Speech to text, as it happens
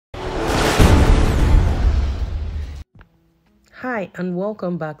Hi and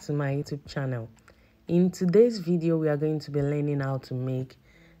welcome back to my YouTube channel. In today's video, we are going to be learning how to make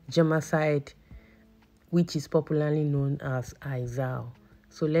Germicide, which is popularly known as Izal.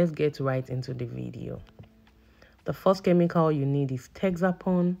 So let's get right into the video. The first chemical you need is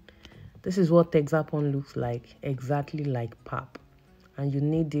Texapon. This is what Texapon looks like, exactly like pap. And you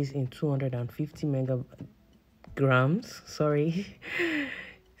need this in 250 grams. Sorry.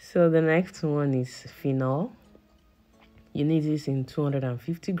 So the next one is phenol. You need this in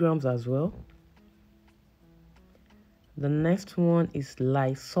 250 grams as well. The next one is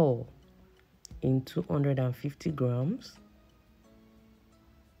Lysol in 250 grams.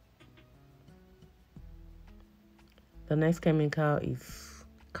 The next chemical is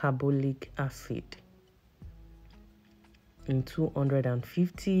carbolic acid in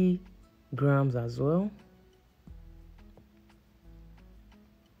 250 grams as well.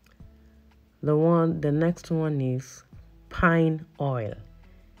 The next one is pine oil.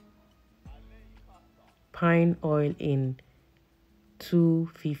 Pine oil in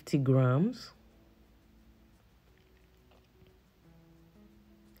 250 grams.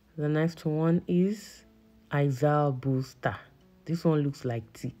 The next one is Izal booster. This one looks like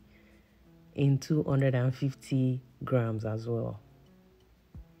tea in 250 grams as well.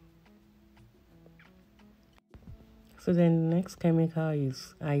 So then the next chemical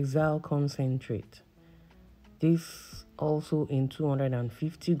is Izal concentrate. This also in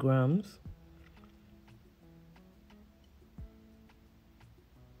 250 grams.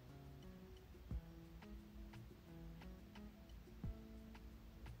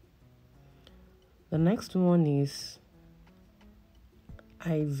 The next one is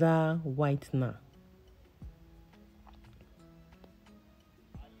Izal whitener.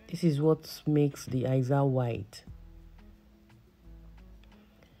 This is what makes the Izal white.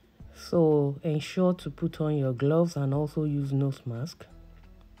 So ensure to put on your gloves and also use nose mask.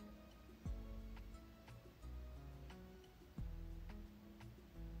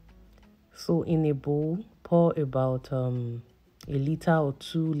 So in a bowl, pour about a liter or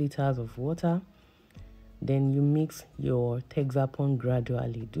 2 liters of water. Then you mix your Texapon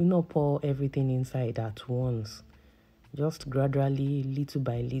gradually. Do not pour everything inside at once. Just gradually, little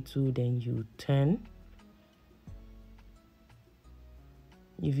by little, then you turn.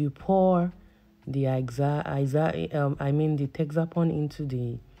 If you pour the the Texapon into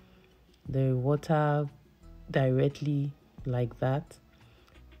the water directly like that,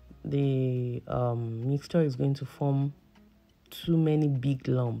 the mixture is going to form too many big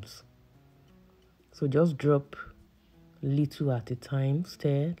lumps. So just drop little at a time,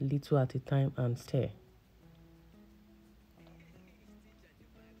 stir little at a time and stir.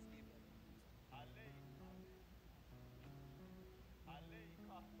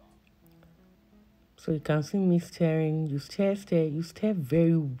 So you can see me stirring. You stir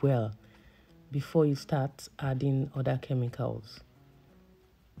very well before you start adding other chemicals.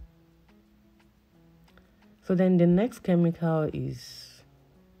 So then the next chemical is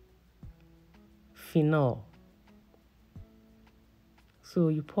phenol. So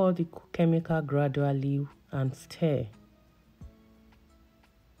you pour the chemical gradually and stir.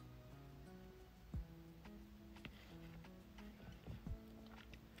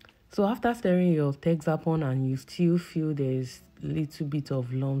 So after stirring your Texapon and you still feel there's little bit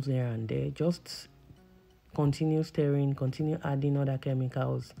of lumps here and there, just continue stirring, continue adding other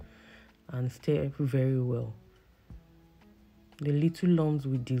chemicals and stir very well. The little lumps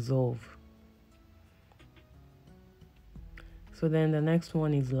will dissolve. So then the next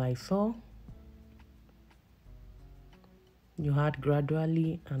one is Lysol. You add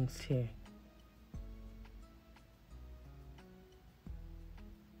gradually and stir.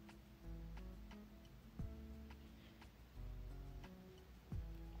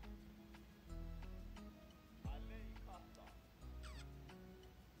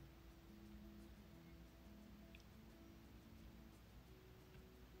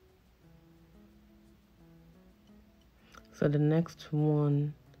 So the next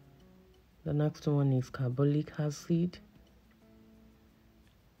one is carbolic acid.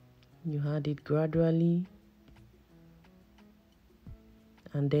 You add it gradually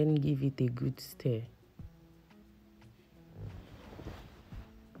and then give it a good stir.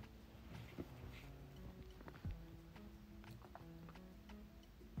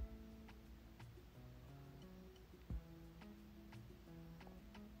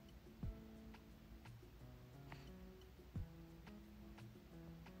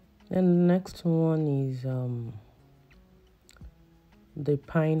 And the next one is the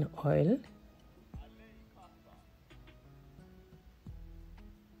pine oil.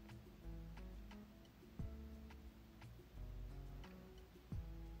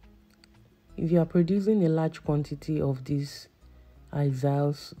 If you are producing a large quantity of this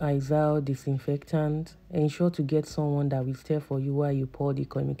Izal disinfectant, ensure to get someone that will stir for you while you pour the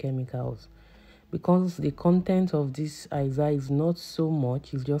chemicals, because the content of this Izal is not so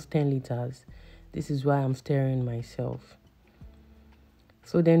much, it's just 10 liters. This is why I'm stirring myself.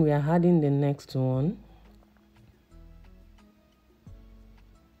 So then we are adding the next one.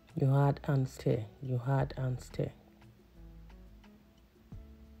 You add and stir, you add and stir.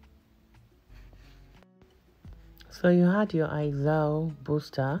 So you add your Izal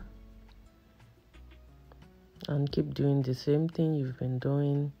booster and keep doing the same thing you've been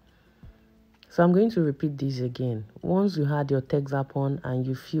doing. So I'm going to repeat this again. Once you had your Texapon and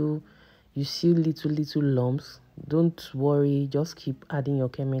you see little lumps, don't worry, just keep adding your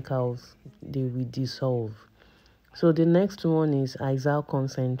chemicals, they will dissolve. So the next one is Izal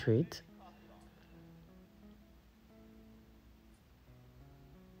concentrate.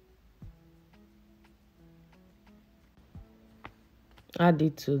 Add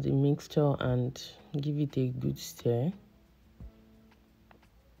it to the mixture and give it a good stir.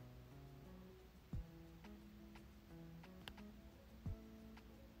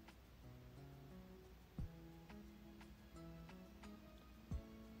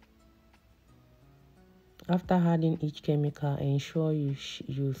 After adding each chemical, ensure you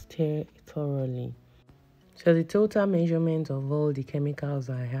stir thoroughly. So the total measurement of all the chemicals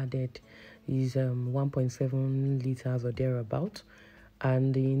I added is 1.7 liters or thereabout,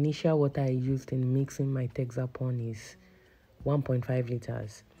 and the initial water I used in mixing my Texapon is 1.5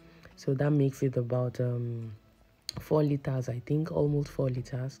 liters. So that makes it about 4 liters, I think, almost 4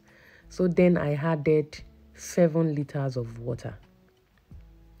 liters. So then I added 7 liters of water.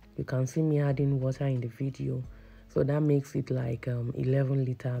 You can see me adding water in the video. So that makes it like 11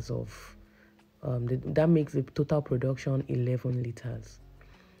 liters of, that makes the total production 11 liters.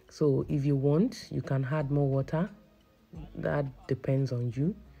 So if you want, you can add more water. That depends on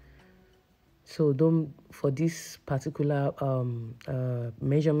you. So don't, for this particular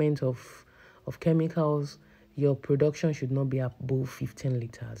measurement of chemicals, your production should not be above 15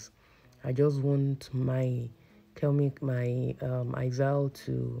 liters. I just want my Izal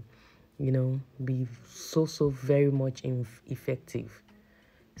to, be so very much effective.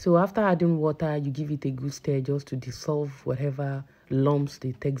 So after adding water, you give it a good stir just to dissolve whatever lumps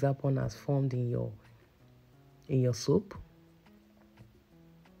the Texapon has formed in your soap.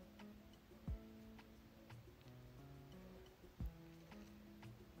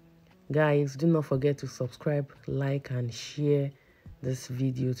 Guys, do not forget to subscribe, like, and share this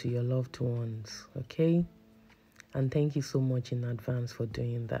video to your loved ones, okay? And thank you so much in advance for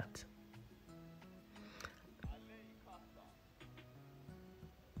doing that.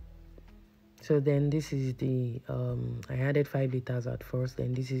 So then this is the, I added 5 liters at first,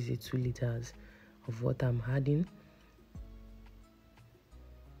 then this is the 2 liters of what I'm adding.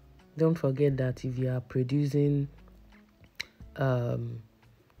 Don't forget that if you are producing a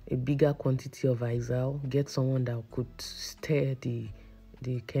bigger quantity of Izal, get someone that could stir the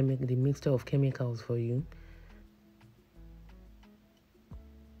mixture of chemicals for you.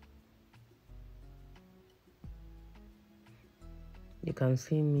 You can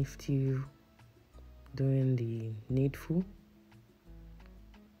see me still doing the needful.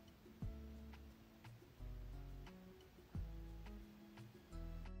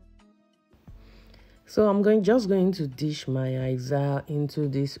 So I'm just going to dish my Izal into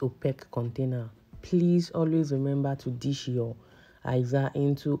this opec container. Please always remember to dish your Izal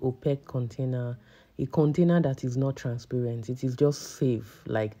into opec container, a container that is not transparent. It is just safe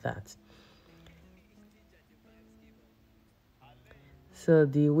like that. So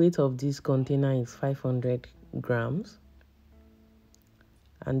the weight of this container is 500 grams.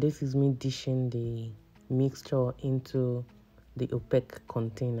 And this is me dishing the mixture into the opec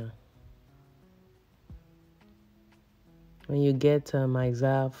container. When you get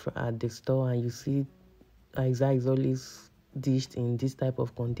Izal at the store and you see Izal is always dished in this type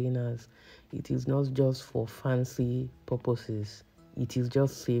of containers, it is not just for fancy purposes. It is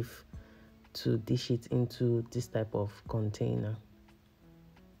just safe to dish it into this type of container.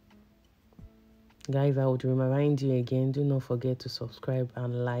 Guys, I would remind you again, do not forget to subscribe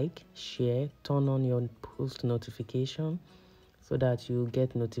and like, share, turn on your post notification so that you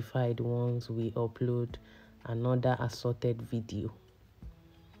get notified once we upload another assorted video.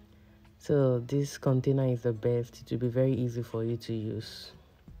 So this container is the best. It will be very easy for you to use.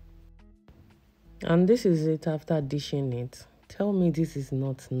 And this is it after dishing it. Tell me this is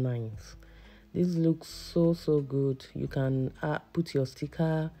not nice. This looks so good. You can put your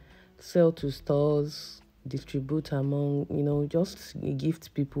sticker, sell to stores, distribute among, just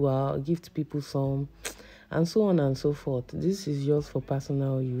gift people out, gift people some, and so on and so forth. This is just for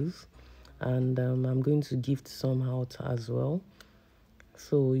personal use, and I'm going to gift some out as well.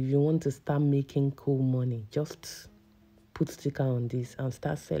 So if you want to start making cool money, just put sticker on this and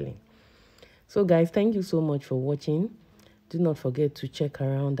start selling. So guys, thank you so much for watching. Do not forget to check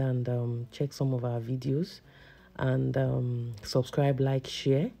around and check some of our videos, and subscribe, like,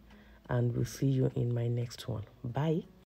 share, and we'll see you in my next one. Bye.